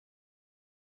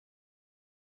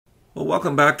Well,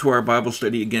 welcome back to our Bible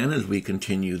study again as we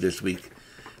continue this week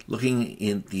looking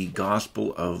in the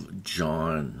Gospel of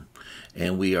John.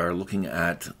 And we are looking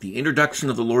at the introduction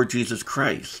of the Lord Jesus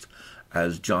Christ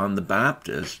as John the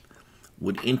Baptist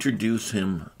would introduce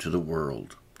him to the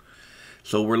world.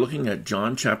 So we're looking at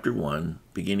John chapter 1,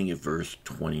 beginning at verse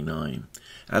 29.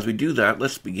 As we do that,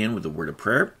 let's begin with a word of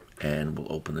prayer, and we'll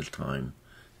open this time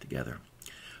together.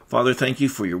 Father, thank you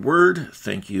for your word.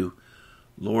 Thank you,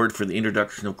 Lord, for the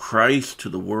introduction of Christ to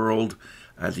the world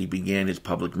as he began his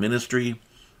public ministry.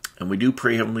 And we do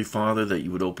pray, Heavenly Father, that you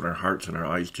would open our hearts and our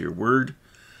eyes to your word.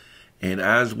 And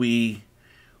as we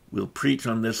will preach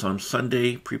on this on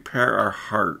Sunday, prepare our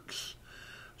hearts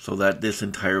so that this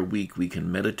entire week we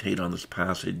can meditate on this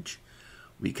passage,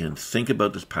 we can think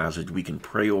about this passage, we can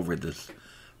pray over this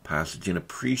passage and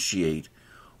appreciate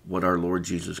what our Lord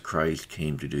Jesus Christ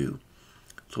came to do.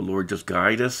 So, Lord, just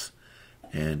guide us.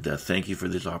 And thank you for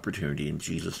this opportunity in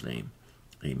Jesus' name.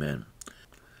 Amen.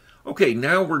 Okay,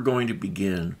 now we're going to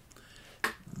begin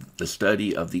the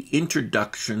study of the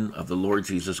introduction of the Lord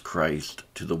Jesus Christ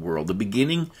to the world, the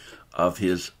beginning of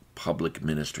his public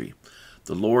ministry.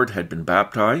 The Lord had been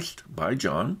baptized by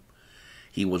John.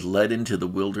 He was led into the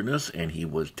wilderness and he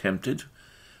was tempted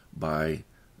by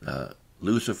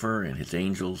Lucifer and his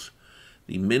angels.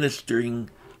 The ministering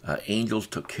angels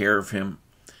took care of him.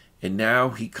 And now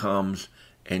he comes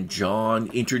and John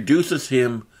introduces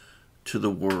him to the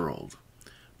world.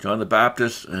 John the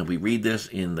Baptist, and we read this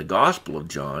in the Gospel of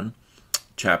John,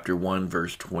 chapter 1,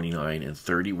 verse 29 and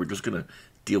 30. We're just going to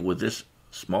deal with this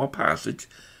small passage,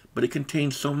 but it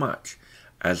contains so much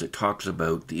as it talks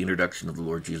about the introduction of the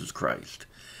Lord Jesus Christ.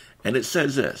 And it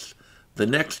says this: the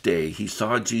next day he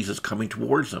saw Jesus coming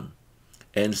towards him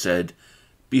and said,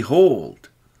 "Behold,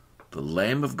 the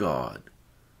Lamb of God,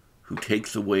 who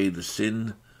takes away the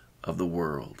sin of the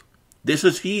world. This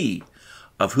is he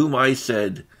of whom I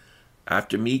said,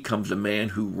 after me comes a man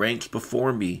who ranks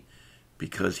before me,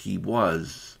 because he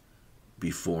was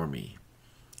before me."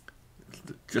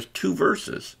 Just 2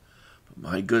 verses. But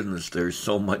my goodness, there's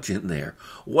so much in there.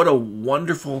 What a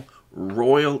wonderful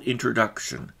royal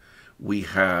introduction we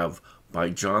have by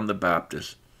John the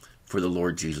Baptist for the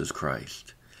Lord Jesus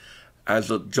Christ.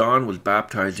 As John was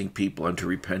baptizing people unto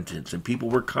repentance, and people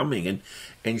were coming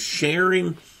and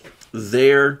sharing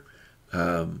their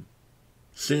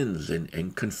sins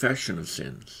and confession of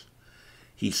sins,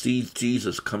 he sees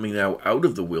Jesus coming now out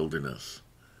of the wilderness,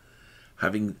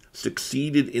 having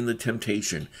succeeded in the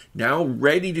temptation, now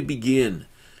ready to begin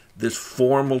this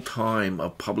formal time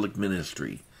of public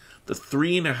ministry. The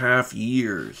 3.5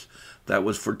 years that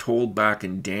was foretold back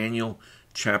in Daniel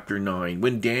chapter 9,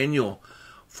 when Daniel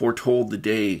foretold the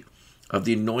day of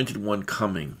the Anointed One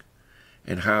coming,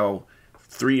 and how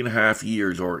 3.5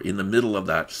 years, or in the middle of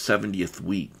that 70th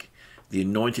week, the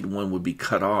Anointed One would be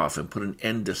cut off and put an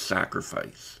end to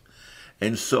sacrifice.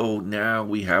 And so now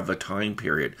we have a time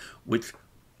period which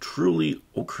truly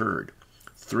occurred.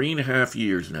 3.5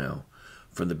 years now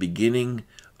from the beginning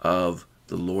of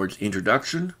the Lord's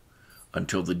introduction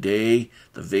until the day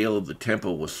the veil of the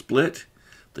temple was split,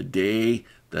 the day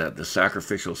that the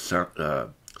sacrificial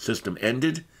system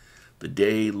ended, the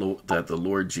day that the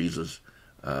Lord Jesus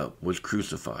was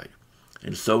crucified.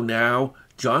 And so now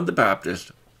John the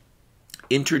Baptist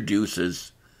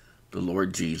introduces the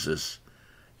Lord Jesus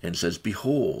and says,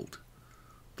 "Behold,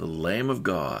 the Lamb of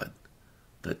God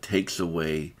that takes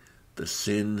away the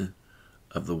sin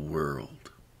of the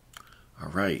world." All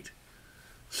right.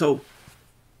 So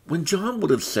when John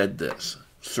would have said this,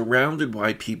 surrounded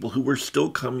by people who were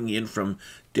still coming in from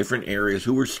different areas,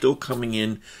 who were still coming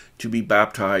in to be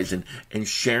baptized and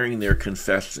sharing their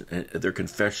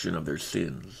confession of their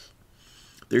sins,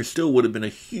 there still would have been a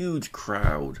huge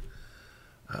crowd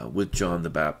with John the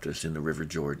Baptist in the River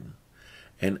Jordan.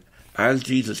 And as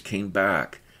Jesus came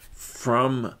back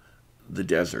from the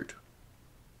desert,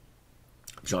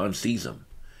 John sees him,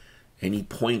 and he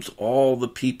points all the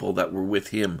people that were with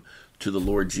him to the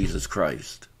Lord Jesus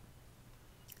Christ.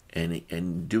 And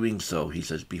in doing so, he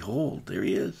says, "Behold, there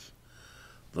he is,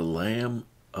 the Lamb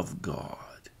of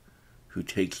God, who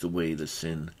takes away the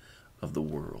sin of the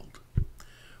world."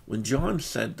 When John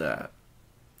said that,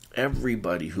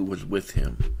 everybody who was with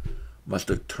him must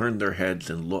have turned their heads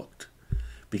and looked,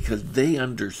 because they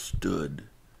understood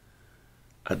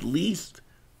at least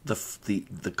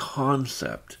the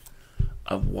concept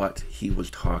of what he was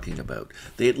talking about.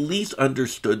 They at least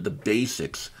understood the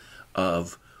basics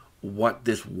of what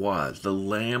this was, the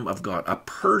Lamb of God, a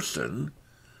person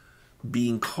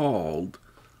being called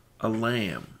a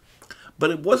lamb.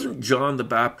 But it wasn't John the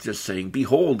Baptist saying,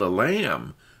 "Behold, a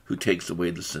lamb who takes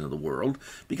away the sin of the world,"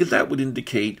 because that would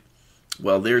indicate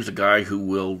well, there's a guy who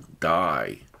will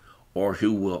die or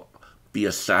who will be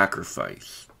a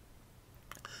sacrifice.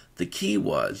 The key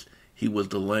was he was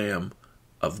the Lamb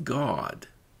of God.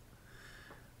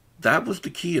 That was the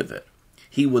key of it.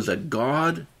 He was a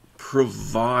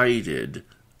God-provided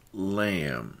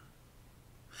lamb.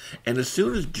 And as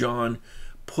soon as John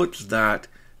puts that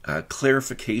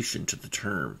clarification to the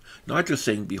term, not just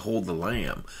saying, behold the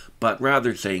Lamb, but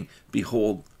rather saying,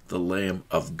 behold the Lamb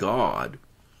of God,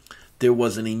 there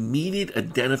was an immediate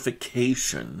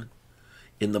identification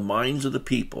in the minds of the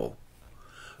people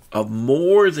of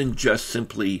more than just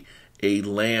simply a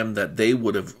lamb that they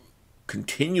would have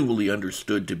continually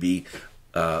understood to be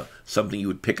something you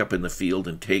would pick up in the field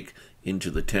and take into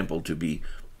the temple to be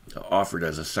offered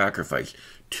as a sacrifice,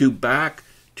 to back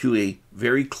to a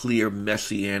very clear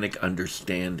messianic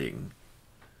understanding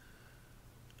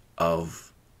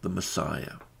of the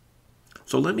Messiah.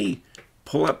 So let me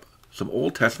pull up some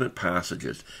Old Testament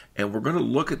passages, and we're going to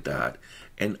look at that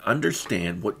and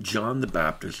understand what John the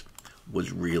Baptist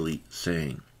was really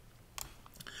saying.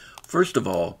 First of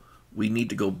all, we need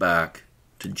to go back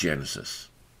to Genesis.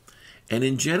 And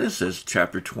in Genesis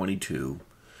chapter 22,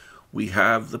 we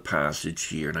have the passage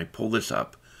here, and I pull this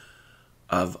up,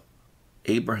 of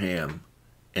Abraham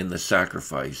and the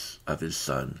sacrifice of his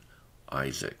son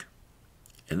Isaac.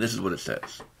 And this is what it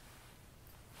says.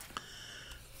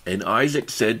 And Isaac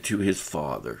said to his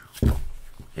father,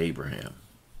 Abraham,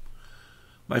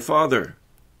 my father.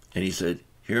 And he said,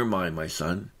 here am I, my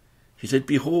son. He said,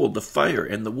 behold, the fire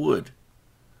and the wood.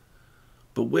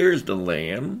 But where's the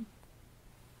lamb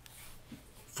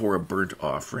for a burnt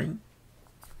offering?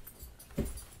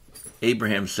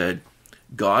 Abraham said,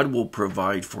 God will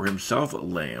provide for himself a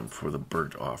lamb for the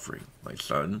burnt offering, my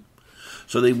son.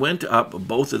 So they went up,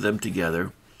 both of them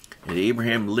together, and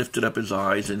Abraham lifted up his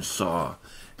eyes and saw,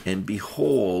 and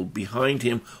behold, behind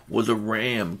him was a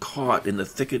ram caught in the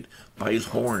thicket by his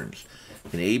horns.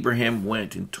 And Abraham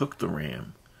went and took the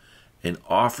ram and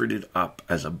offered it up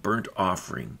as a burnt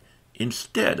offering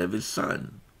instead of his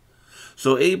son.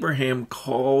 So Abraham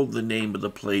called the name of the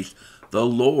place, the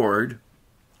Lord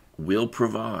will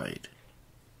provide.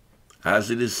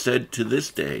 As it is said to this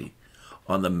day,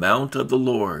 on the mount of the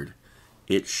Lord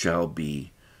it shall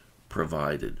be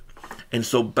provided. And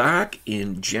so back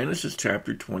in Genesis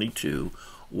chapter 22,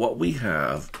 what we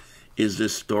have is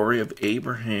this story of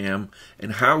Abraham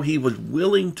and how he was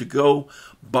willing to go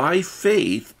by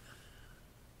faith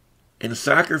and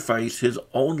sacrifice his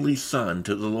only son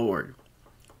to the Lord.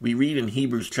 We read in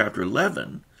Hebrews chapter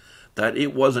 11 that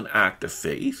it was an act of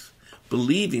faith,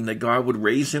 believing that God would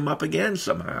raise him up again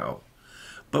somehow.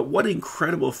 But what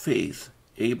incredible faith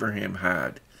Abraham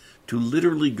had to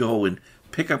literally go and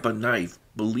pick up a knife,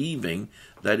 believing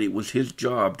that it was his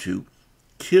job to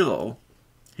kill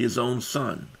his own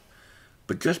son.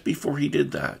 But just before he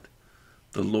did that,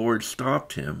 the Lord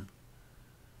stopped him,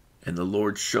 and the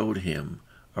Lord showed him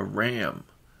a ram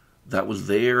that was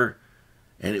there,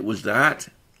 and it was that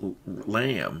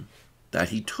lamb that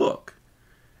he took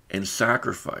and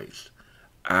sacrificed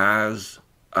as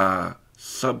a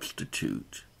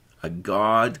substitute, a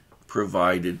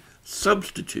God-provided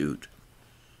substitute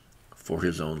for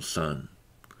his own son.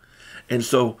 And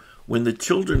so when the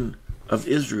children of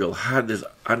Israel had this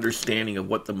understanding of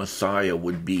what the Messiah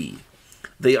would be,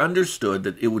 they understood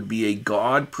that it would be a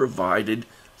God-provided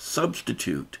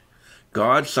substitute.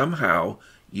 God somehow,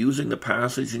 using the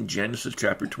passage in Genesis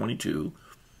chapter 22,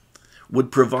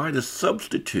 would provide a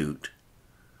substitute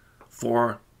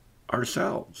for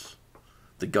ourselves.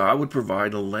 That God would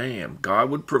provide a lamb. God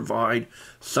would provide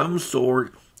some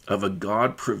sort of a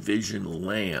God provision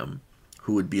lamb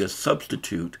who would be a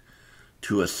substitute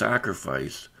to a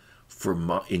sacrifice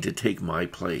and to take my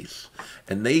place.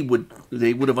 And they would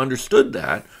have understood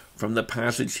that from the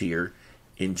passage here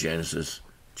in Genesis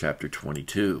chapter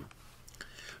 22.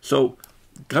 So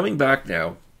coming back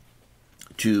now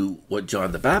to what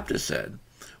John the Baptist said,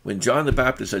 when John the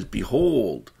Baptist says,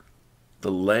 behold,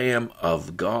 the Lamb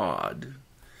of God,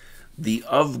 the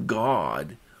of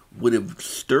God would have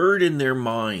stirred in their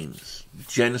minds,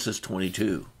 Genesis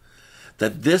 22,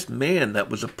 that this man that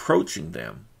was approaching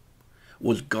them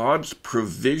was God's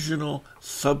provisional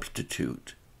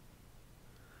substitute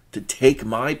to take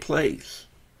my place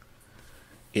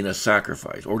in a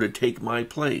sacrifice, or to take my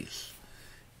place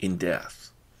in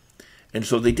death. And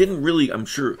so they didn't really, I'm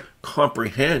sure,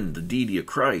 comprehend the deity of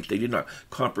Christ. They did not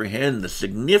comprehend the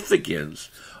significance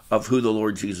of who the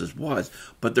Lord Jesus was,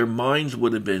 but their minds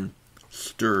would have been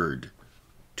stirred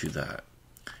to that.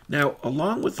 Now,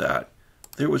 along with that,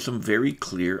 there was some very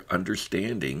clear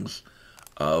understandings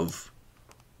of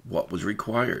what was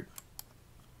required.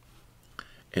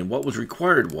 And what was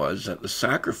required was that the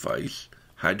sacrifice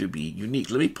had to be unique.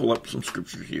 Let me pull up some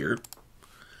scripture here.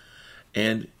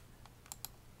 And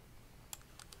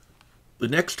the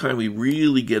next time we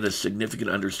really get a significant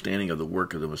understanding of the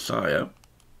work of the Messiah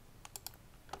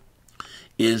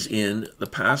is in the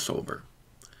Passover.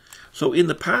 So in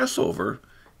the Passover,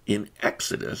 in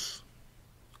Exodus,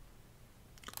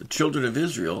 the children of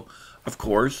Israel, of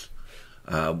course,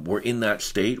 were in that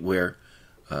state where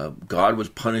God was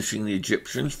punishing the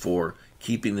Egyptians for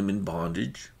keeping them in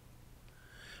bondage.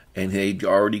 And they'd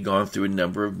already gone through a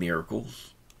number of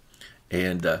miracles.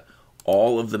 And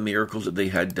all of the miracles that they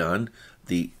had done,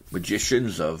 the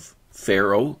magicians of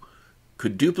Pharaoh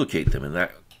could duplicate them. And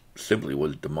that simply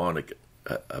was demonic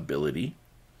ability.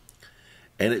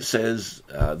 And it says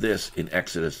this in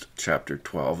Exodus chapter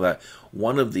 12, that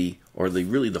one of the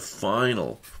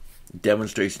final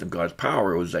demonstration of God's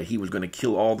power was that he was going to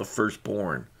kill all the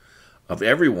firstborn of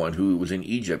everyone who was in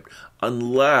Egypt,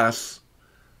 unless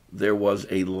there was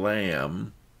a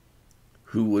lamb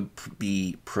who would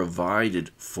be provided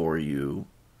for you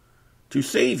to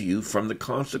save you from the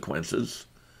consequences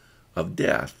of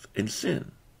death and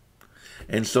sin.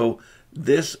 And so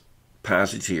this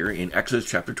passage here in Exodus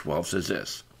chapter 12 says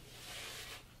this,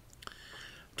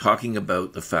 talking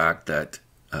about the fact that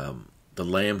the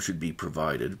lamb should be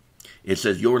provided. It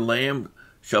says, your lamb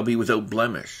shall be without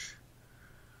blemish,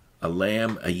 a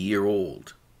lamb a year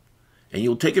old. And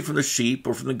you'll take it from the sheep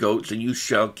or from the goats, and you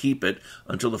shall keep it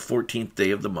until the 14th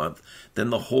day of the month. Then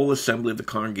the whole assembly of the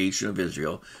congregation of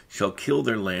Israel shall kill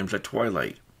their lambs at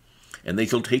twilight. And they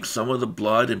shall take some of the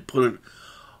blood and put it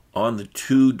on the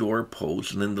 2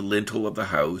 doorposts and in the lintel of the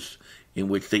house in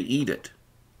which they eat it.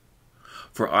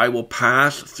 For I will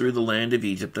pass through the land of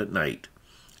Egypt at night,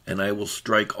 and I will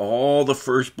strike all the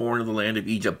firstborn of the land of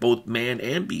Egypt, both man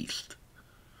and beast.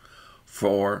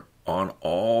 For on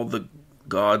all the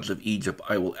gods of Egypt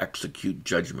I will execute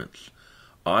judgments.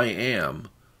 I am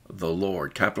the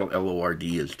Lord. Capital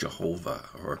L-O-R-D is Jehovah,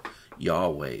 or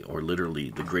Yahweh, or literally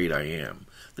the great I am.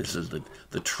 This is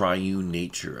the triune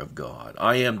nature of God.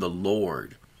 I am the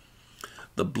Lord.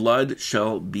 The blood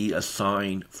shall be a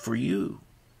sign for you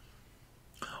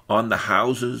on the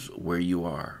houses where you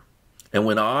are. And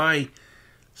when I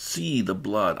see the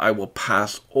blood, I will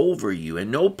pass over you, and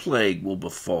no plague will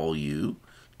befall you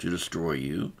to destroy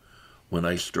you when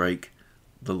I strike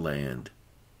the land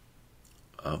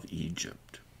of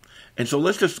Egypt. And so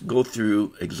let's just go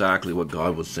through exactly what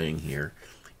God was saying here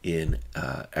in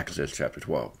Exodus chapter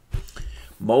 12.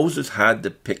 Moses had the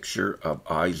picture of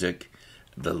Isaac,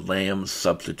 the lamb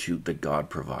substitute that God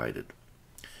provided.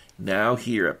 Now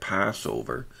here at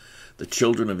Passover, the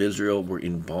children of Israel were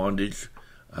in bondage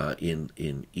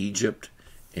in Egypt,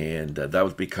 and that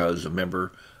was because,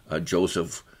 remember,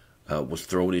 Joseph was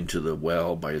thrown into the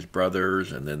well by his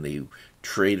brothers, and then they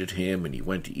traded him, and he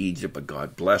went to Egypt, but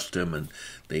God blessed him, and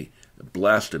they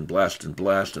blessed and blessed and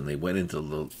blessed, and they went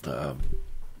into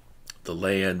the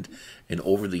land, and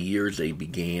over the years they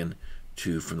began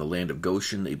to, from the land of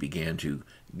Goshen, they began to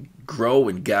grow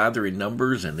and gather in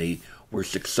numbers, and they were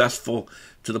successful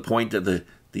to the point that the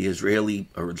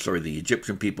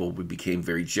Egyptian people became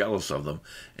very jealous of them,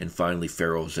 and finally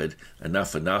Pharaoh said,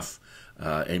 enough,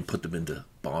 and put them into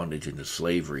bondage, into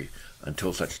slavery,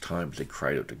 until such time as they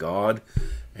cried out to God,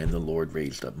 and the Lord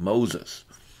raised up Moses.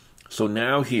 So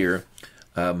now here,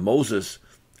 Moses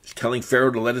is telling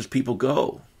Pharaoh to let his people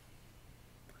go.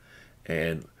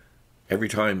 And every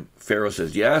time Pharaoh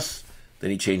says yes, then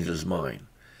he changes his mind.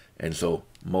 And so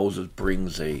Moses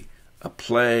brings a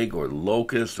plague or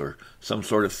locust or some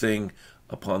sort of thing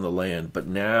upon the land. But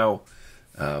now,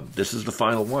 this is the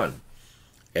final one.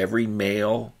 Every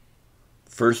male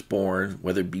firstborn,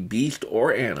 whether it be beast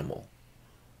or animal,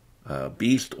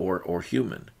 beast or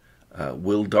human,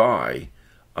 will die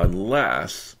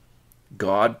unless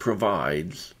God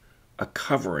provides a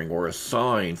covering or a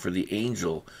sign for the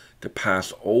angel to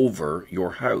pass over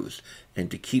your house and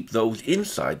to keep those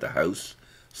inside the house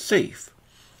safe.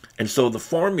 And so the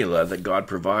formula that God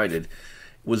provided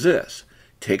was this: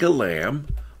 take a lamb,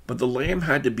 but the lamb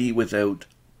had to be without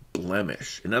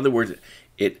blemish. In other words,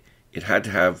 it had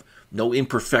to have no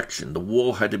imperfection. The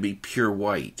wool had to be pure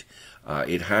white.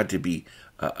 It had to be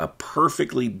a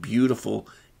perfectly beautiful,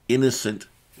 innocent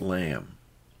lamb.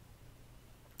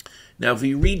 Now, if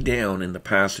you read down in the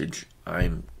passage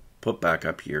I'm put back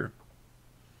up here,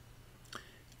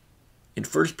 in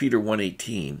 1 Peter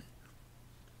 1:18,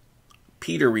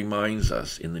 Peter reminds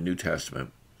us in the New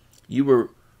Testament, you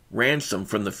were ransomed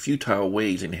from the futile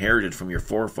ways inherited from your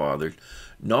forefathers,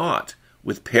 not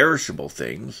with perishable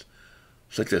things,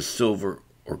 such as silver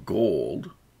or gold.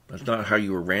 That's not how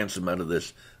you were ransomed out of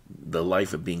this the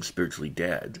life of being spiritually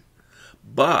dead.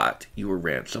 But you were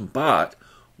ransomed, but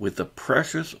with the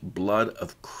precious blood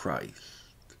of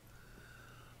Christ,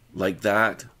 like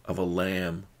that of a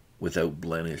lamb without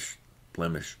blemish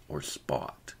or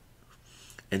spot.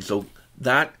 And so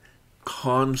that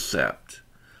concept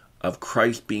of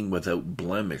Christ being without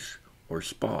blemish or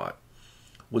spot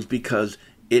was because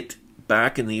it,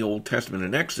 back in the Old Testament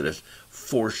in Exodus,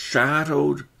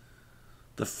 foreshadowed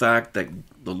the fact that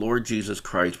the Lord Jesus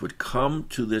Christ would come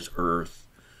to this earth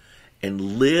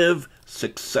and live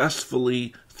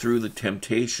successfully through the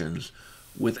temptations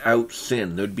without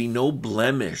sin. There'd be no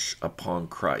blemish upon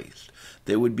Christ.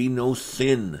 There would be no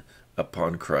sin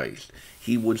upon Christ.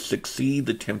 He would succeed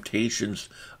the temptations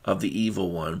of the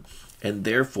evil one, and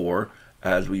therefore,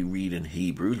 as we read in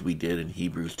Hebrews, we did in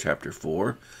Hebrews chapter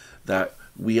 4, that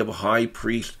we have a high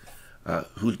priest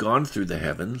who's gone through the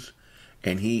heavens,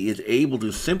 and he is able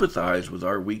to sympathize with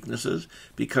our weaknesses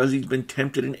because he's been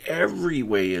tempted in every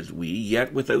way as we,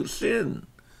 yet without sin.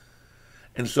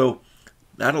 And so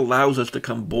that allows us to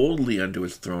come boldly unto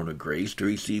his throne of grace to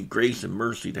receive grace and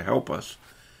mercy to help us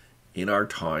in our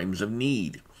times of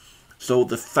need. So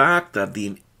the fact that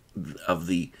of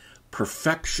the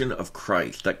perfection of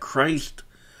Christ, that Christ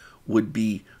would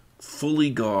be fully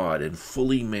God and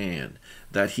fully man,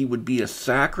 that he would be a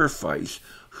sacrifice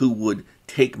who would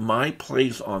take my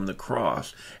place on the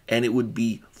cross, and it would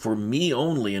be for me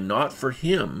only and not for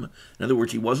him. In other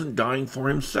words, he wasn't dying for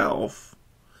himself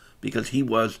because he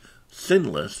was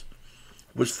sinless,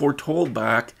 was foretold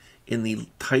back in the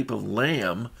type of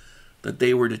lamb that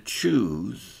they were to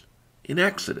choose in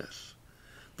Exodus.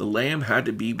 The lamb had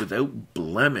to be without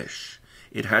blemish.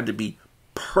 It had to be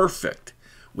perfect,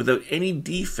 without any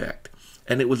defect.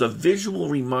 And it was a visual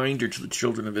reminder to the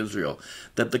children of Israel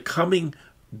that the coming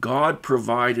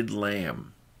God-provided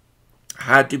lamb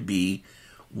had to be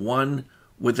one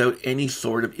without any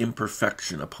sort of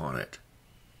imperfection upon it.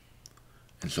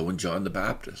 And so when John the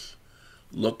Baptist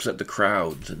looks at the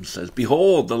crowds and says,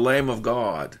 "Behold, the Lamb of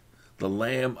God, the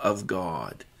Lamb of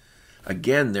God,"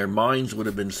 again, their minds would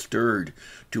have been stirred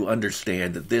to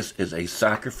understand that this is a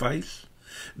sacrifice.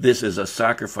 This is a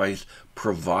sacrifice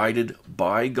provided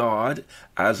by God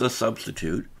as a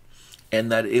substitute, and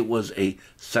that it was a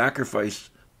sacrifice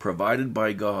provided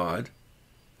by God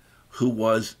who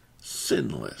was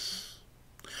sinless.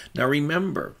 Now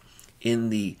remember,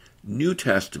 in the New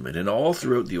Testament and all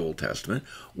throughout the Old Testament,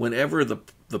 whenever the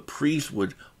priest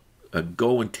would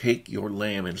go and take your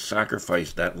lamb and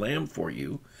sacrifice that lamb for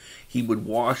you, he would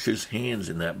wash his hands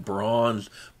in that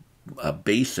bronze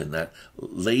basin, that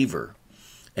laver,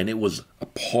 and it was a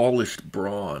polished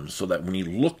bronze, so that when he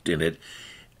looked in it,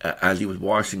 as he was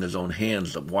washing his own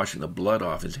hands, washing the blood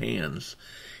off his hands,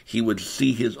 he would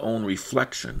see his own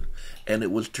reflection, and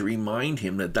it was to remind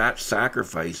him that that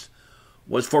sacrifice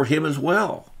was for him as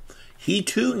well. He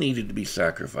too needed to be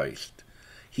sacrificed.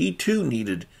 He too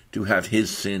needed to have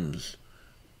his sins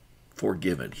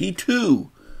forgiven. He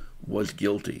too was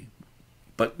guilty.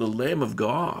 But the Lamb of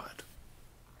God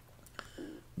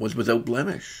was without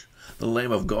blemish. The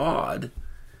Lamb of God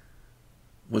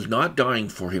was not dying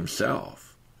for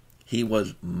himself. He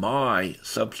was my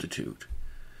substitute.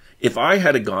 If I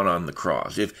had gone on the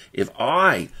cross, if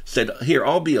I said, "Here,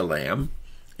 I'll be a lamb,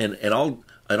 and I'll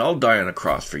die on a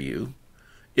cross for you,"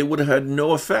 it would have had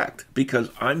no effect because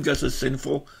I'm just as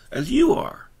sinful as you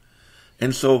are.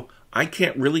 And so I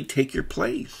can't really take your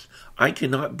place. I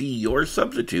cannot be your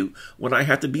substitute when I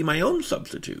have to be my own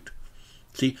substitute.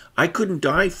 See, I couldn't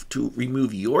die to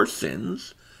remove your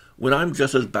sins when I'm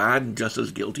just as bad and just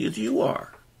as guilty as you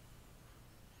are.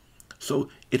 So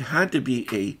it had to be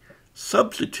a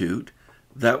substitute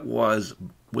that was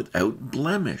without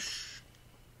blemish.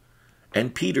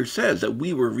 And Peter says that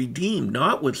we were redeemed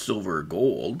not with silver or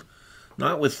gold,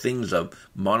 not with things of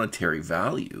monetary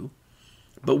value,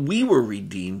 but we were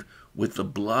redeemed with the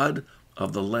blood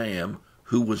of the Lamb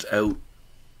who was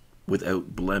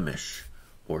without blemish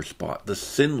or spot, the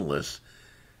sinless,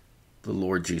 the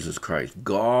Lord Jesus Christ,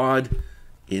 God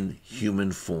in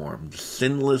human form, the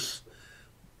sinless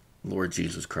Lord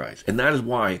Jesus Christ. And that is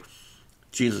why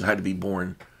Jesus had to be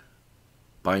born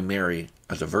by Mary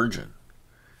as a virgin,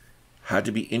 had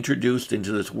to be introduced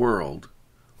into this world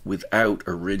without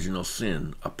original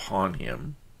sin upon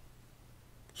him,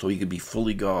 so he could be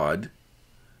fully God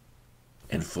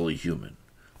and fully human.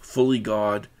 Fully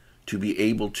God to be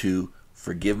able to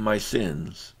forgive my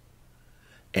sins,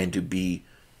 and to be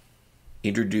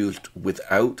introduced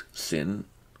without sin,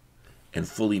 and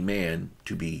fully man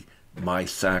to be my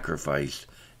sacrifice,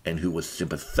 and who was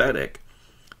sympathetic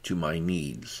to my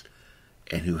needs,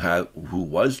 and who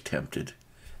was tempted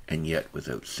and yet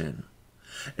without sin.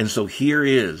 And so here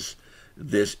is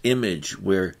this image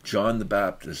where John the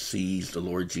Baptist sees the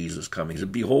Lord Jesus coming. He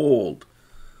said, behold,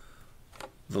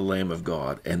 the Lamb of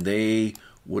God. And they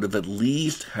would have at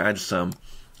least had some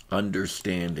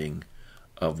understanding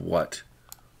of what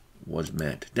was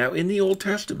meant. Now, in the Old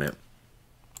Testament,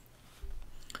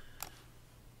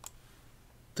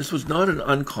 this was not an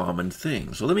uncommon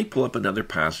thing. So let me pull up another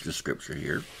passage of Scripture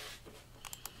here.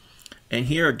 And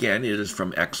here again, it is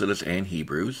from Exodus and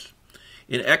Hebrews.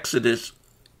 In Exodus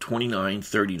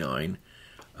 29:39,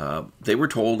 they were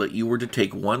told that you were to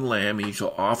take one lamb, and you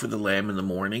shall offer the lamb in the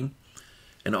morning,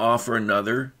 and offer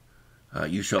another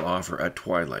you shall offer at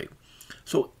twilight.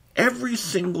 So every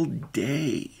single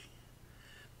day,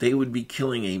 they would be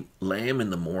killing a lamb in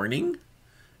the morning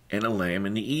and a lamb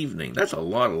in the evening. That's a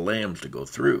lot of lambs to go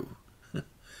through.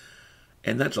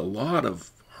 And that's a lot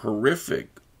of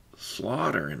horrific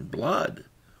slaughter and blood.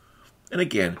 And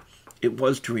again, it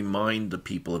was to remind the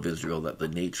people of Israel that the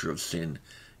nature of sin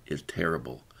is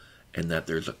terrible and that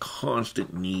there's a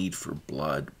constant need for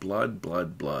blood, blood,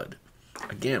 blood, blood.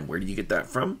 Again, where did you get that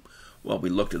from? Well, we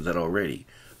looked at that already.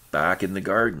 Back in the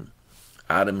garden,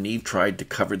 Adam and Eve tried to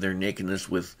cover their nakedness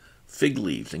with fig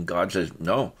leaves, and God says,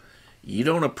 no, you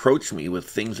don't approach me with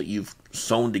things that you've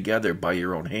sewn together by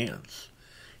your own hands.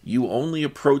 You only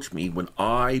approach me when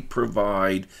I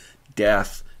provide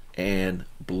death and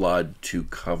blood to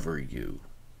cover you.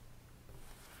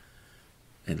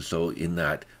 And so in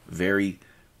that very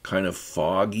kind of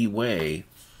foggy way,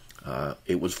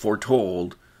 it was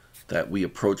foretold that we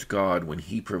approach God when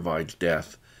he provides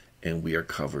death and we are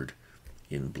covered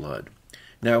in blood.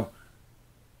 Now,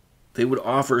 they would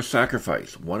offer a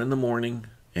sacrifice, one in the morning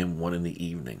and one in the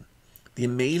evening. The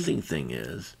amazing thing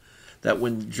is that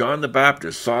when John the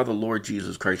Baptist saw the Lord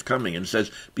Jesus Christ coming and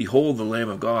says, behold the Lamb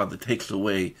of God that takes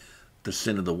away the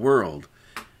sin of the world,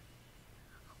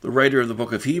 the writer of the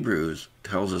book of Hebrews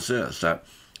tells us this, that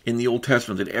in the Old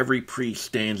Testament that every priest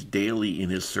stands daily in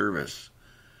his service,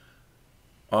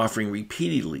 offering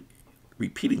repeatedly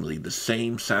the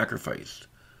same sacrifice,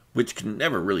 which can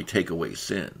never really take away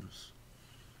sins.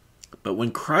 But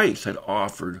when Christ had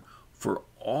offered for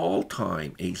all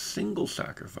time a single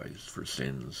sacrifice for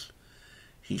sins,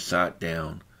 he sat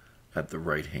down at the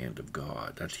right hand of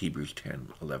God. That's Hebrews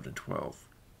 10:11 and 12.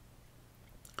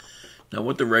 Now,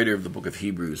 what the writer of the book of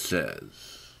Hebrews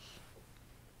says,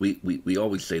 we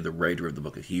always say the writer of the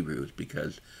book of Hebrews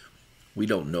because we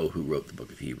don't know who wrote the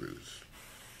book of Hebrews.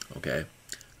 Okay?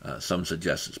 Some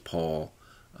suggest it's Paul.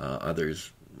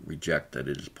 Others reject that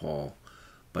it is Paul.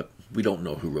 But we don't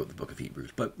know who wrote the book of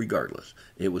Hebrews. But regardless,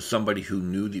 it was somebody who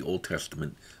knew the Old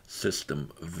Testament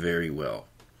system very well.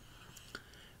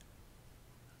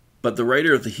 But the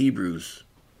writer of the Hebrews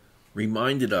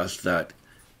reminded us that,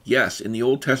 yes, in the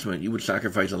Old Testament, you would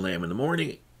sacrifice a lamb in the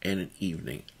morning and an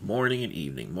evening. Morning and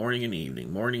evening, morning and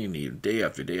evening, morning and evening, day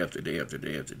after day after day after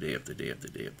day after day after day after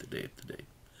day after day after day.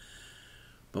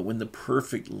 But when the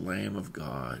perfect Lamb of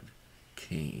God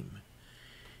came,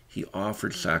 he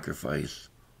offered sacrifice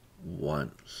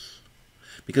once.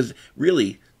 Because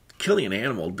really, killing an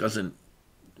animal doesn't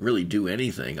really do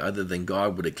anything other than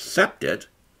God would accept it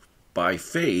by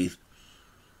faith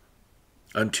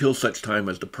until such time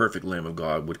as the perfect Lamb of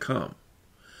God would come.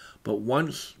 But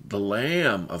once the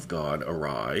Lamb of God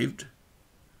arrived,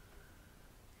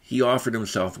 he offered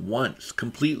himself once,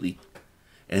 completely,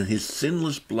 and his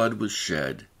sinless blood was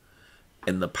shed,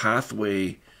 and the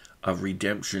pathway of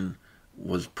redemption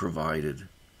was provided.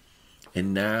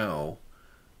 And now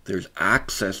there's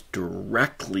access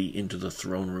directly into the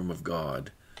throne room of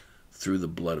God through the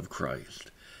blood of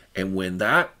Christ. And when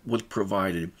that was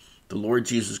provided, the Lord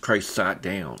Jesus Christ sat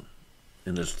down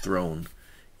in his throne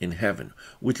in heaven,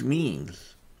 which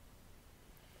means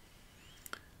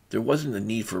there wasn't a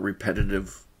need for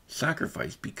repetitive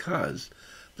sacrifice, because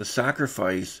the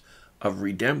sacrifice of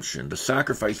redemption, the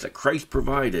sacrifice that Christ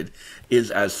provided, is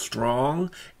as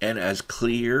strong and as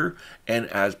clear and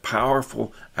as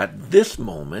powerful at this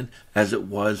moment as it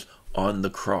was on the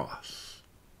cross.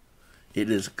 It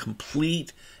is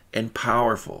complete and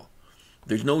powerful.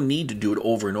 There's no need to do it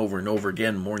over and over and over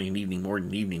again, morning and evening, morning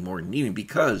and evening, morning and evening,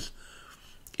 because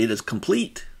it is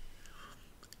complete.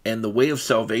 And the way of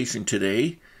salvation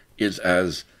today is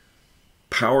as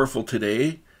powerful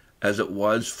today as it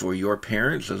was for your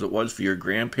parents, as it was for your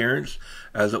grandparents,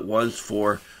 as it was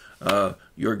for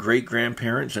your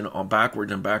great-grandparents, and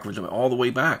backwards and backwards and all the way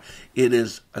back. It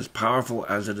is as powerful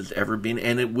as it has ever been,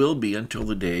 and it will be until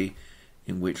the day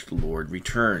in which the Lord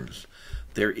returns.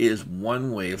 There is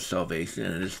one way of salvation,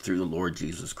 and it is through the Lord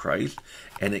Jesus Christ,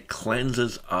 and it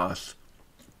cleanses us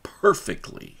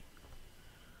perfectly.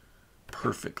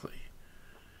 Perfectly.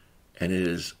 and it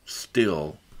is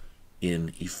still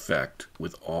in effect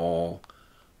with all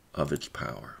of its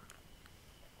power.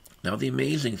 Now, the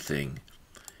amazing thing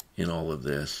in all of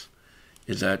this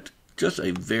is that just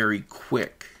a very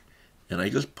quick, and I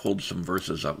just pulled some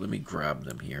verses up, let me grab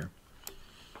them here.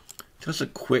 Just a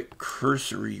quick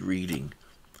cursory reading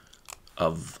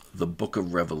of the book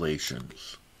of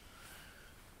Revelations.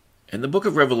 And the book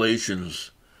of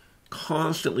Revelations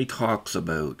constantly talks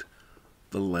about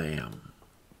the Lamb.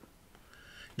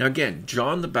 Now again,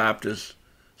 John the Baptist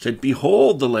said,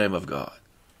 "Behold the Lamb of God."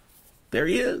 There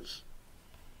he is.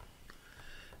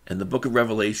 And the book of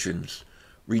Revelations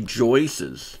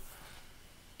rejoices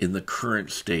in the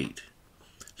current state.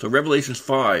 So Revelations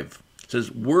 5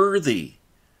 says, "Worthy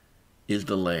is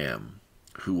the Lamb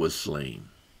who was slain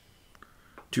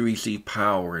to receive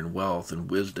power and wealth and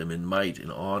wisdom and might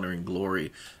and honor and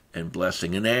glory and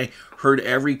blessing." And I heard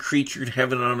every creature in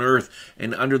heaven and on earth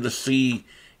and under the sea,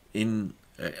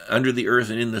 under the earth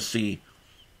and in the sea,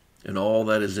 and all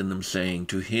that is in them, saying,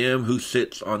 "To him who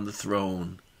sits on the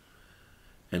throne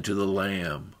and to the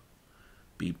Lamb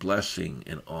be blessing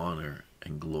and honor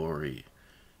and glory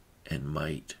and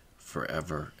might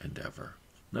forever and ever."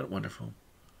 Isn't that wonderful?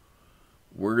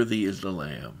 Worthy is the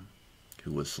Lamb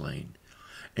who was slain.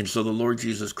 And so the Lord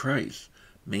Jesus Christ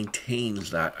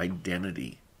maintains that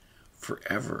identity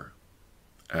forever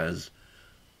as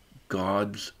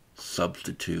God's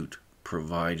substitute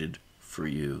provided for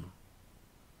you.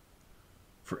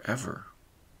 Forever,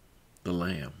 the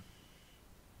Lamb.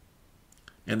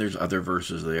 And there's other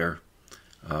verses there.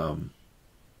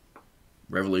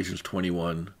 Revelations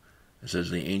 21, it says,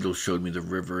 "The angel showed me the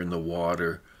river and the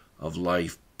water of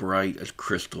life, bright as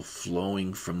crystal,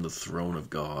 flowing from the throne of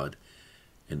God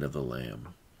and of the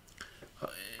Lamb."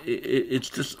 It's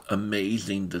just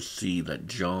amazing to see that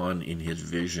John, in his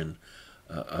vision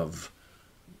that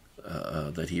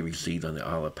he received on the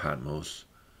Isle of Patmos,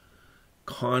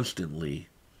 constantly,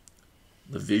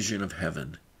 the vision of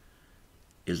heaven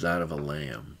is that of a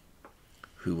lamb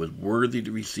who was worthy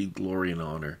to receive glory and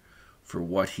honor for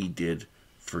what he did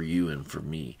for you and for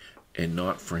me, and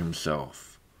not for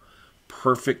himself.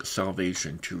 Perfect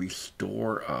salvation to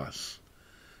restore us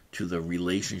to the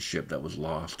relationship that was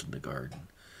lost in the garden,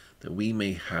 that we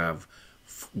may have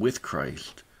with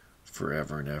Christ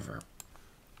forever and ever.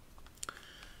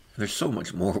 And there's so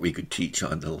much more we could teach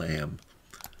on the Lamb,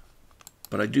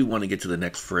 but I do want to get to the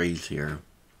next phrase here,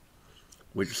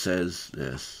 which says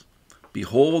this: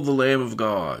 "Behold the Lamb of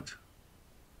God,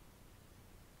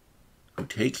 who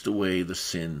takes away the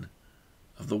sin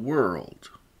of the world."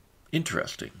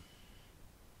 Interesting.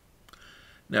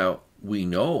 Now, we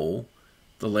know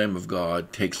the Lamb of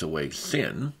God takes away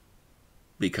sin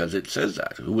because it says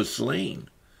that, who was slain.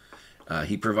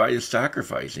 He provided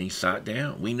sacrifice and he sat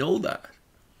down. We know that.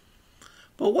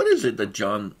 But what is it that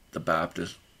John the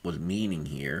Baptist was meaning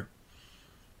here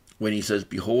when he says,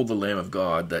 "Behold the Lamb of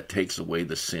God that takes away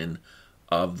the sin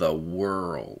of the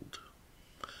world"?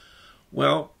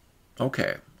 Well,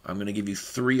 okay, I'm going to give you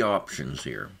three options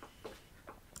here.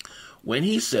 When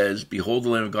he says, "Behold the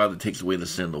Lamb of God that takes away the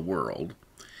sin of the world,"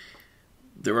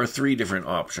 there are three different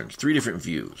options, three different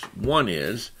views. One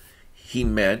is he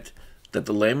meant that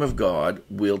the Lamb of God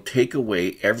will take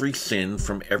away every sin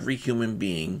from every human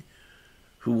being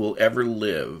who will ever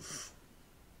live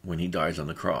when he dies on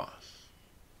the cross.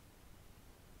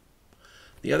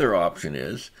 The other option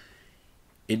is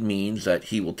it means that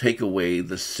he will take away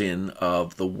the sin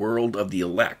of the world of the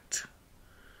elect.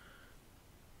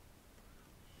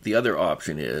 The other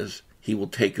option is he will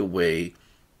take away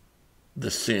the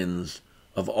sins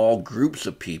of all groups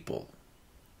of people,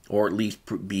 or at least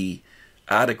be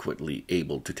adequately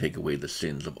able to take away the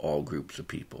sins of all groups of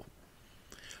people.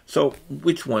 So,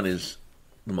 which one is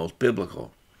the most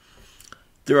biblical?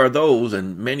 There are those,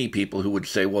 and many people, who would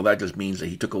say, well, that just means that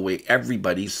he took away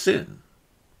everybody's sin.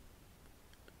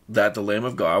 That the Lamb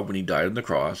of God, when he died on the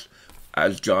cross,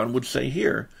 as John would say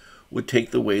here, would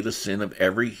take away the sin of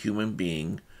every human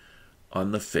being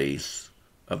on the face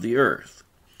of the earth.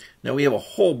 Now, we have a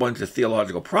whole bunch of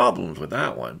theological problems with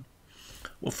that one.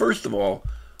 Well, first of all,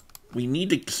 we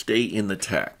need to stay in the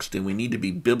text, and we need to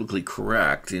be biblically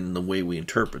correct in the way we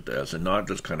interpret this, and not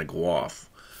just kind of go off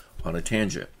on a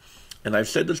tangent. And I've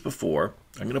said this before.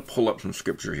 I'm going to pull up some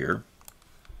scripture here.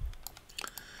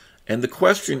 And the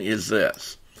question is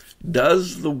this: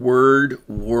 does the word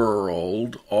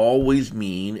world always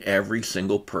mean every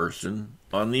single person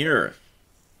on the earth?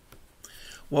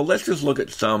 Well, let's just look at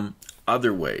some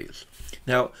other ways.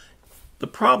 Now, the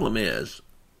problem is,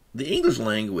 the English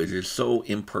language is so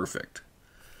imperfect.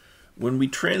 When we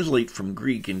translate from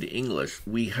Greek into English,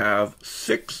 we have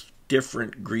 6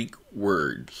 different Greek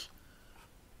words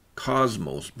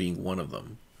cosmos being one of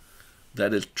them,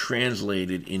 that is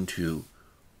translated into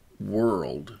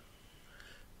world.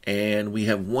 And we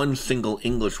have one single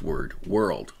English word,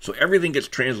 world. So everything gets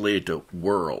translated to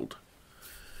world.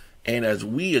 And as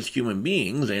we as human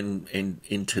beings, and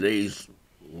in today's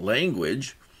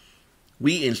language,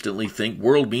 we instantly think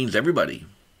world means everybody.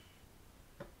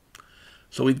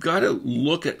 So we've got to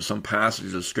look at some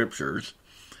passages of scriptures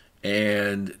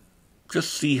and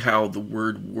just see how the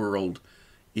word world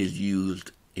is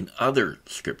used in other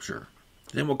scripture.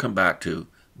 Then we'll come back to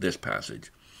this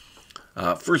passage.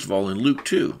 First of all, in Luke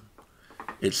 2,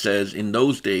 it says, in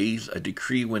those days a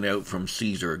decree went out from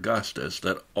Caesar Augustus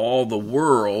that all the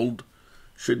world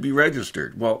should be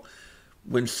registered. Well,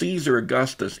 when Caesar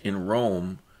Augustus in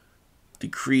Rome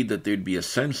decreed that there'd be a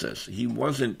census, he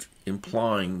wasn't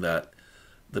implying that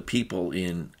the people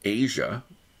in Asia,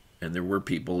 and there were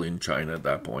people in China at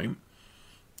that point,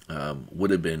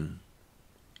 would have been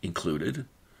included,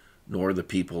 nor the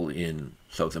people in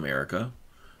South America,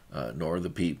 nor the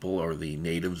people or the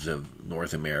natives of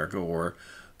North America, or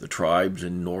the tribes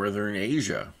in Northern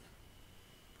Asia.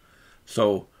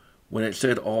 So when it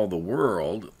said all the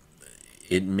world,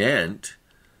 it meant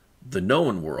the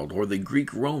known world, or the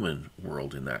Greek-Roman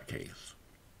world in that case.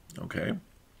 Okay?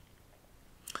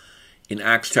 In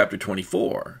Acts chapter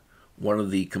 24, one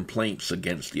of the complaints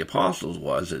against the apostles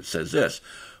was, it says this,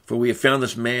 for we have found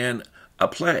this man a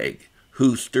plague,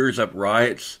 who stirs up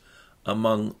riots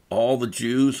among all the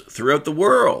Jews throughout the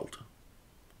world.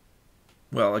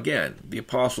 Well, again, the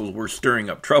apostles were stirring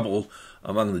up trouble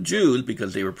among the Jews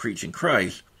because they were preaching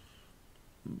Christ.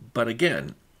 But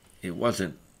again, it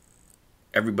wasn't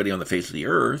everybody on the face of the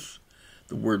earth.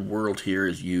 The word world here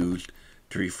is used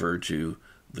to refer to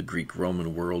the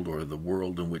Greek-Roman world, or the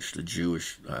world in which the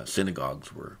Jewish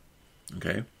synagogues were.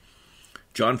 Okay?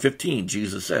 John 15,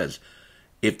 Jesus says,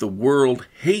 if the world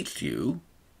hates you,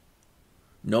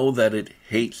 know that it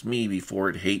hates me before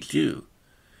it hates you.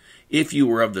 If you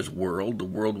were of this world, the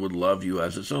world would love you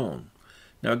as its own.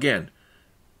 Now again,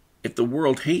 if the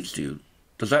world hates you,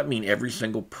 does that mean every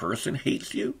single person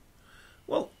hates you?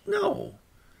 Well, no.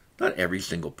 Not every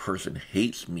single person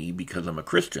hates me because I'm a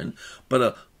Christian, but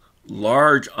a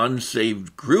large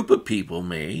unsaved group of people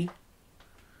may.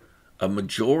 A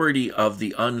majority of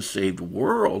the unsaved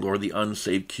world, or the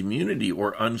unsaved community,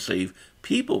 or unsaved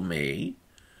people may.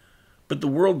 But the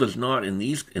world does not, in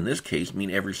this case, mean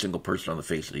every single person on the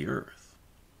face of the earth.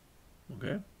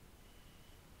 Okay?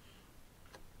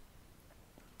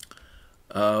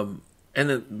 And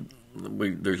then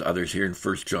there's others here in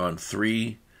 1 John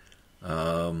 3,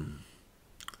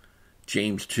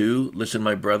 James 2. Listen,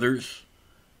 my brothers,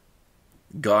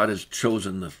 God has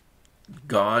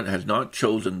not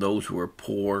chosen those who are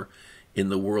poor in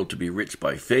the world to be rich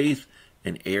by faith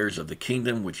and heirs of the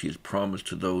kingdom which he has promised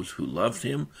to those who loved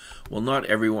him. Well, not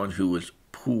everyone who is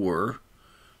poor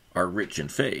are rich in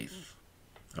faith,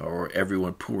 or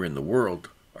everyone poor in the world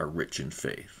are rich in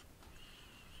faith.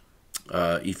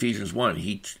 Ephesians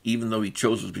 1, even though he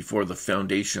chose us before the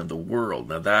foundation of the world.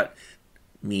 Now that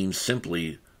means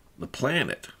simply the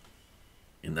planet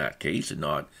in that case, and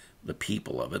not the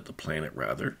people of it, the planet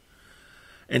rather.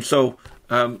 And so,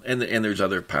 and there's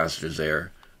other passages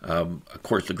there. Of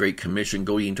course, the Great Commission,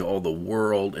 go ye into all the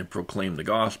world and proclaim the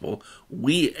gospel.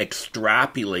 We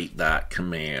extrapolate that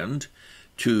command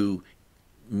to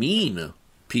mean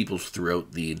peoples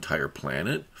throughout the entire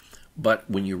planet. But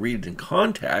when you read it in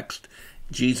context,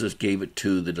 Jesus gave it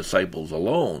to the disciples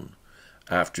alone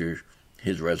after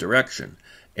his resurrection.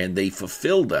 And they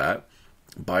fulfilled that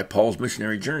by Paul's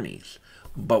missionary journeys.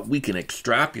 But we can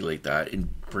extrapolate that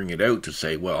and bring it out to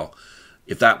say, well,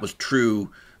 if that was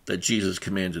true that Jesus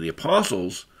commanded the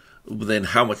apostles, then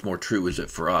how much more true is it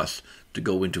for us to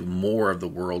go into more of the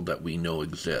world that we know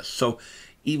exists? So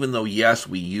even though, yes,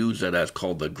 we use it as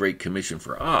called the Great Commission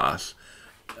for us,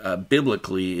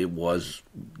 biblically it was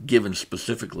given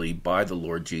specifically by the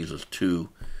Lord Jesus to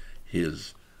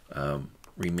his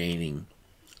remaining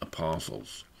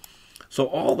apostles. So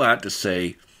all that to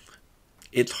say,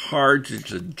 it's hard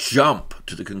to jump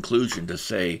to the conclusion to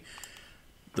say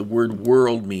the word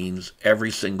world means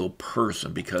every single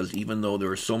person, because even though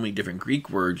there are so many different Greek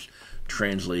words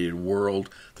translated world,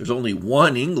 there's only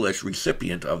one English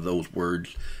recipient of those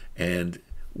words, and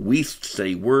we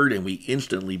say word and we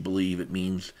instantly believe it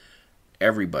means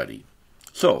everybody.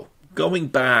 So, going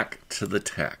back to the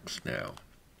text now.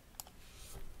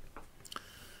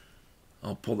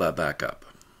 I'll pull that back up.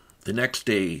 The next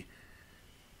day,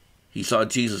 he saw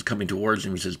Jesus coming towards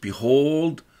him. He says,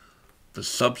 behold, the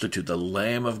substitute, the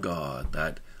Lamb of God,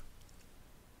 that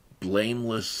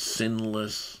blameless,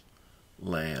 sinless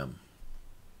Lamb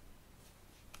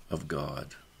of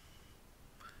God.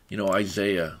 You know,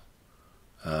 Isaiah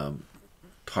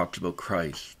talks about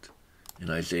Christ in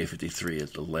Isaiah 53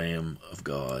 as the Lamb of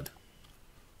God.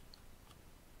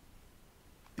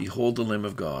 Behold the Lamb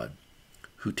of God,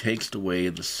 who takes away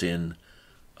the sin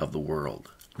of the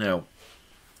world. Now,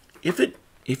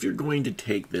 if you're going to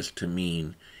take this to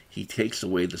mean he takes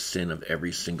away the sin of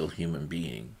every single human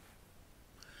being,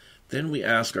 then we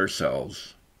ask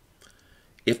ourselves,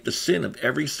 if the sin of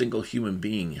every single human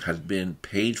being has been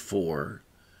paid for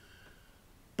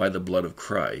by the blood of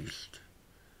Christ,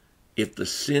 if the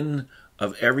sin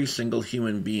of every single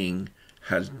human being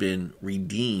has been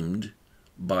redeemed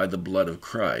by the blood of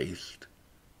Christ,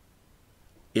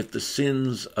 if the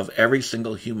sins of every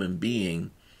single human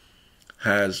being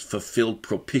has fulfilled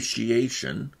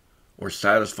propitiation or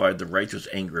satisfied the righteous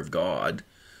anger of God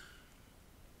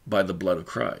by the blood of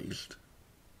Christ,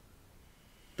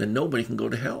 then nobody can go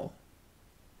to hell.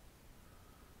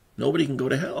 Nobody can go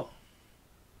to hell.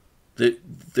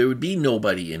 There would be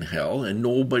nobody in hell, and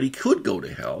nobody could go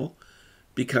to hell,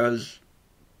 because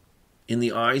in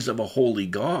the eyes of a holy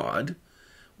God,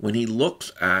 when he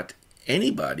looks at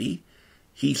anybody,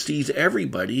 he sees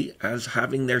everybody as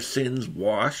having their sins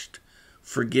washed,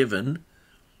 forgiven,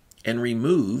 and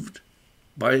removed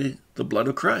by the blood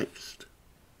of Christ.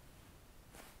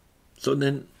 So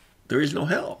then there is no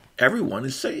hell. Everyone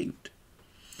is saved.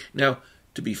 Now,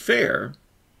 to be fair,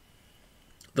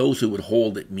 those who would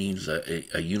hold it means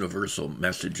a universal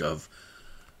message of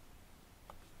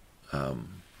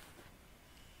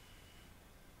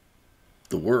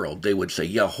the world, they would say,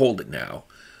 yeah, hold it now.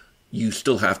 You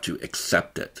still have to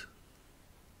accept it.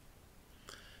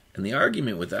 And the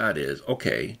argument with that is,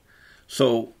 okay,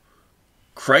 so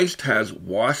Christ has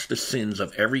washed the sins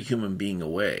of every human being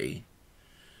away,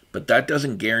 but that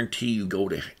doesn't guarantee you go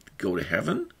to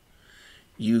heaven.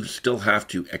 You still have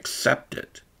to accept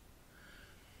it.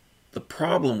 The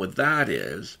problem with that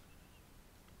is,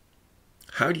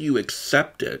 how do you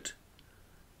accept it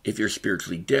if you're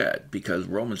spiritually dead? Because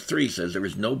Romans 3 says there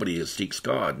is nobody that seeks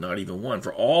God, not even one,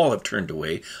 for all have turned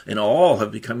away and all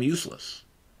have become useless.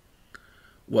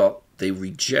 Well, they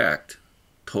reject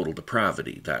total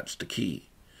depravity. That's the key.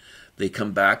 They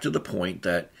come back to the point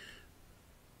that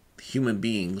human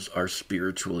beings are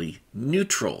spiritually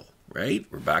neutral, right?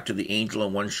 We're back to the angel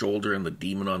on one shoulder and the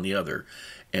demon on the other,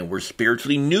 and we're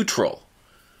spiritually neutral.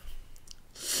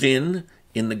 Sin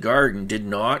in the garden did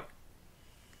not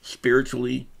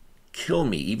spiritually kill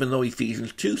me, even though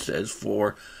Ephesians 2 says,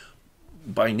 for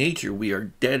by nature we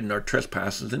are dead in our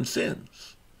trespasses and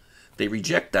sins. They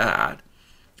reject that,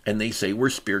 and they say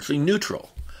we're spiritually neutral.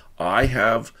 I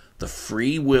have the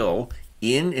free will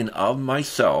in and of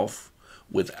myself,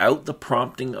 without the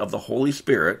prompting of the Holy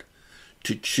Spirit,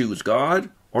 to choose God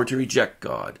or to reject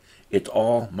God. It's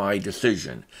all my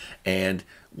decision. And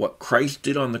what Christ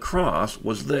did on the cross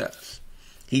was this.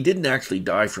 He didn't actually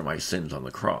die for my sins on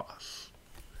the cross.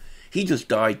 He just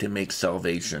died to make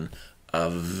salvation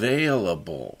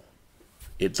available.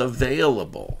 It's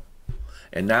available.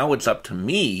 And now it's up to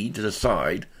me to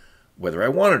decide whether I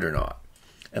want it or not.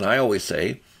 And I always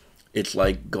say, it's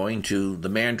like going to the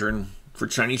Mandarin for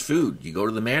Chinese food. You go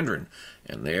to the Mandarin,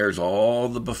 and there's all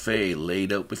the buffet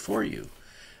laid out before you.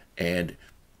 And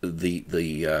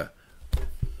the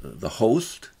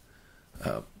host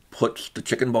puts the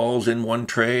chicken balls in one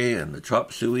tray and the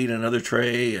chop suey in another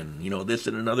tray, and this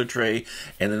in another tray,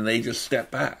 and then they just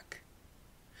step back.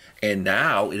 And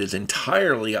now it is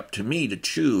entirely up to me to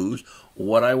choose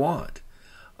what I want.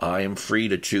 I am free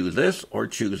to choose this or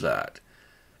choose that.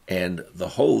 And the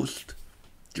host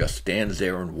just stands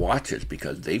there and watches,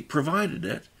 because they've provided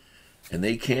it, and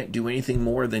they can't do anything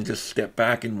more than just step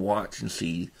back and watch and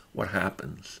see what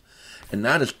happens. And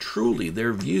that is truly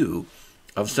their view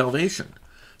of salvation.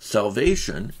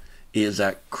 Salvation is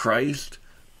that Christ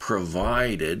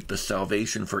provided the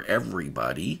salvation for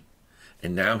everybody,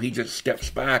 and now he just steps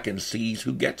back and sees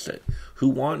who gets it, who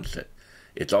wants it.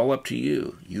 It's all up to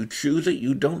you. You choose it,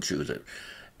 you don't choose it.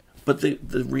 But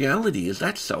the reality is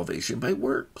that's salvation by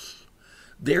works.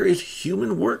 There is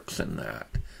human works in that.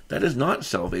 That is not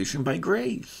salvation by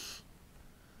grace.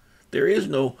 There is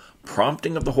no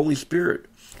prompting of the Holy Spirit.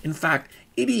 In fact,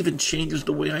 it even changes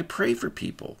the way I pray for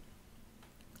people.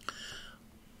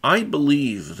 I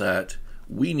believe that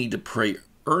we need to pray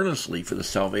earnestly for the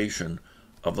salvation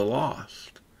of the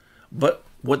lost. But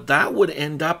what that would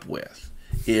end up with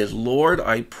is, Lord,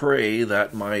 I pray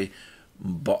that my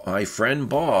friend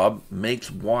Bob makes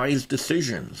wise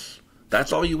decisions.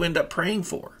 That's all you end up praying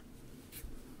for.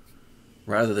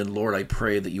 Rather than, Lord, I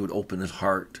pray that you would open his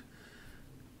heart,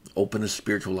 open his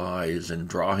spiritual eyes, and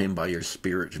draw him by your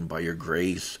Spirit and by your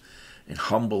grace, and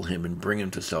humble him and bring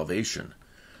him to salvation.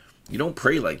 You don't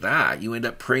pray like that. You end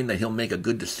up praying that he'll make a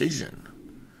good decision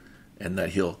and that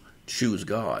he'll choose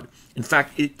God. In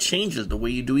fact, it changes the way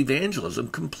you do evangelism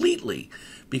completely,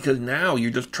 because now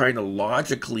you're just trying to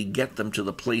logically get them to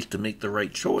the place to make the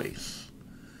right choice,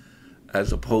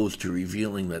 as opposed to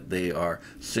revealing that they are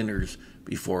sinners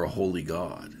before a holy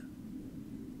God.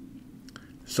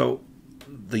 So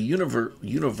the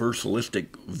universalistic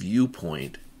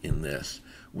viewpoint in this,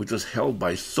 which was held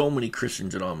by so many Christian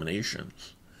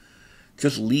denominations,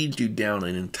 just leads you down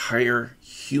an entire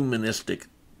humanistic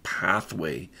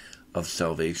pathway of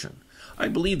salvation. I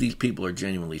believe these people are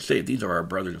genuinely saved. These are our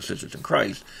brothers and sisters in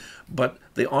Christ, but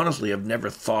they honestly have never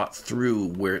thought through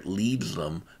where it leads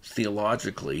them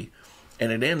theologically,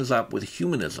 and it ends up with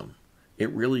humanism. It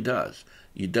really does.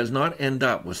 It does not end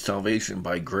up with salvation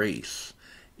by grace.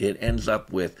 It ends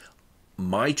up with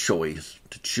my choice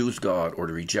to choose God or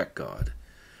to reject God.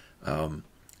 And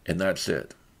that's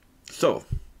it. So,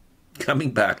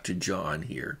 coming back to John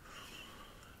here,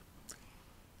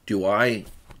 do I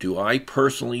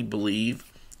personally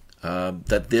believe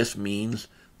that this means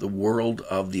the world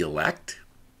of the elect?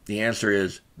 The answer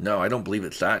is no, I don't believe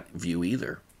it's that view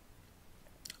either.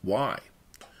 Why?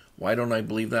 Why don't I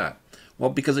believe that? Well,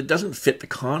 because it doesn't fit the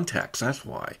context, that's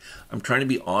why. I'm trying to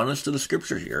be honest to the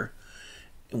scripture here.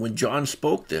 And when John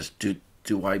spoke this,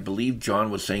 do I believe John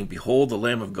was saying, behold the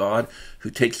Lamb of God who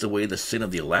takes away the sin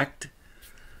of the elect?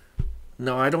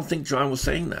 No, I don't think John was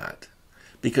saying that.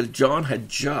 Because John had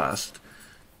just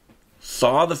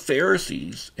saw the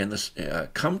Pharisees and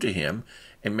come to him,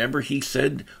 and remember he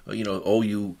said, oh,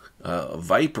 you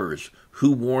vipers,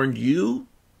 who warned you?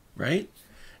 Right?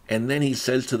 And then he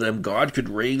says to them, God could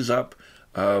raise up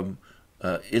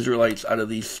Israelites out of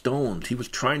these stones. He was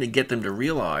trying to get them to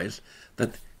realize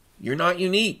that you're not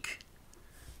unique.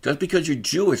 Just because you're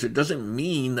Jewish, it doesn't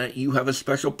mean that you have a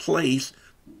special place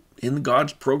in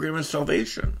God's program of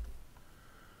salvation.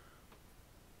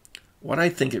 What I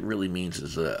think it really means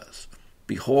is this: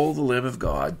 behold the Lamb of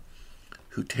God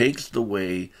who takes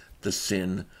away the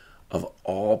sin of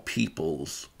all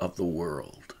peoples of the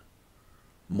world.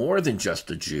 More than just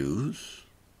the Jews,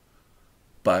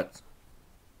 but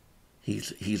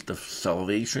he's the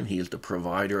salvation, he is the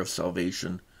provider of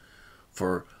salvation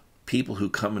for people who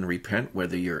come and repent,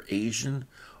 whether you're Asian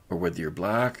or whether you're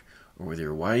black or whether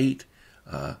you're white,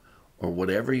 or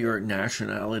whatever your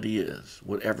nationality is,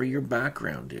 whatever your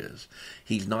background is.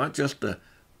 He's not just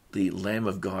the Lamb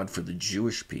of God for the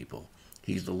Jewish people.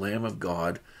 He's the Lamb of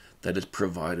God that is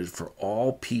provided for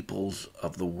all peoples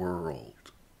of the world.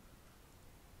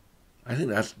 I think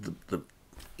that's the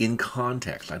in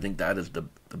context, I think that is the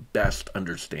best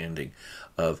understanding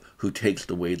of who takes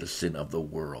away the sin of the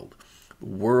world.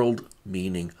 World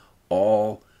meaning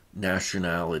all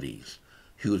nationalities,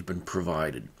 who has been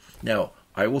provided. Now,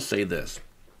 I will say this: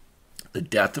 the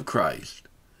death of Christ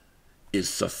is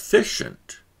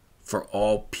sufficient for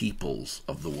all peoples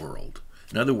of the world.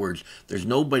 In other words, there's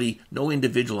no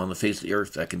individual on the face of the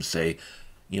earth that can say,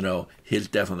 his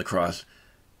death on the cross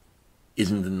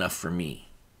isn't enough for me.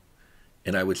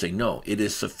 And I would say, no, it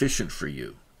is sufficient for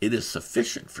you. It is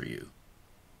sufficient for you.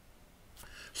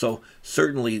 So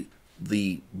certainly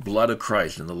the blood of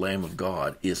Christ and the Lamb of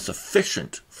God is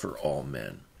sufficient for all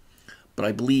men. But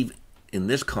I believe in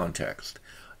this context,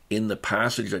 in the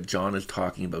passage that John is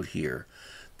talking about here,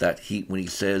 that when he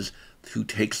says, who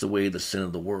takes away the sin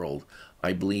of the world,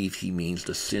 I believe he means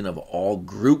the sin of all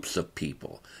groups of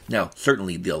people. Now,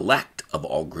 certainly the elect of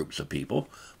all groups of people,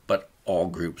 but all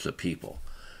groups of people.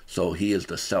 So he is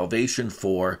the salvation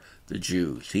for the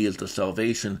Jews. He is the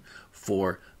salvation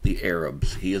for the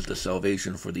Arabs. He is the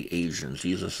salvation for the Asians.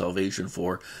 He is the salvation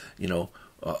for,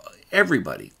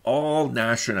 everybody, all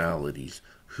nationalities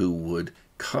who would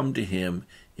come to him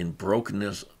in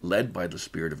brokenness, led by the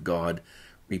Spirit of God,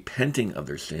 repenting of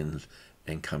their sins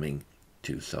and coming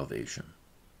to salvation.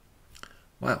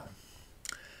 Wow.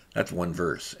 That's one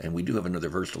verse, and we do have another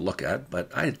verse to look at, but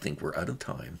I think we're out of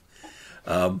time.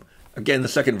 Again, the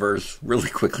second verse, really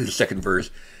quickly, the second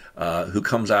verse, who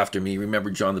comes after me.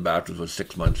 Remember, John the Baptist was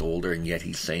 6 months older, and yet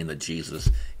he's saying that Jesus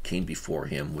came before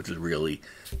him, which is really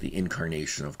the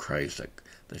incarnation of Christ,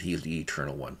 that he is the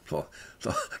eternal one. So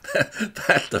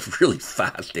that's the really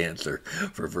fast answer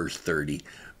for verse 30.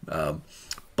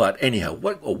 But anyhow,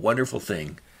 what a wonderful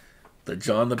thing that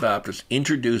John the Baptist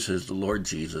introduces the Lord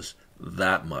Jesus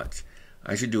that much.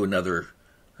 I should do another,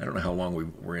 I don't know how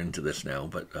long we're into this now,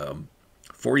 but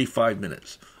 45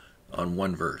 minutes on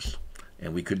one verse,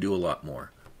 and we could do a lot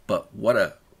more. But what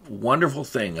a wonderful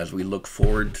thing as we look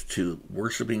forward to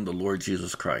worshiping the Lord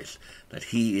Jesus Christ, that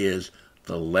he is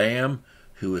the Lamb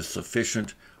who is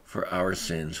sufficient for our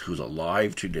sins, who's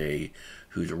alive today,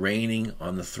 who's reigning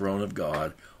on the throne of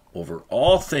God over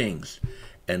all things,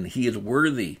 and he is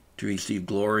worthy to receive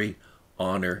glory,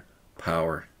 honor,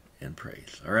 power, and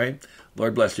praise. All right?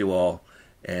 Lord bless you all,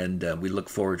 and we look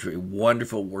forward to a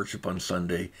wonderful worship on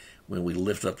Sunday when we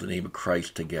lift up the name of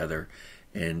Christ together,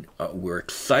 and we're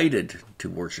excited to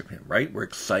worship him, right? We're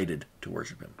excited to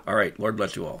worship him. All right, Lord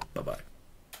bless you all. Bye-bye.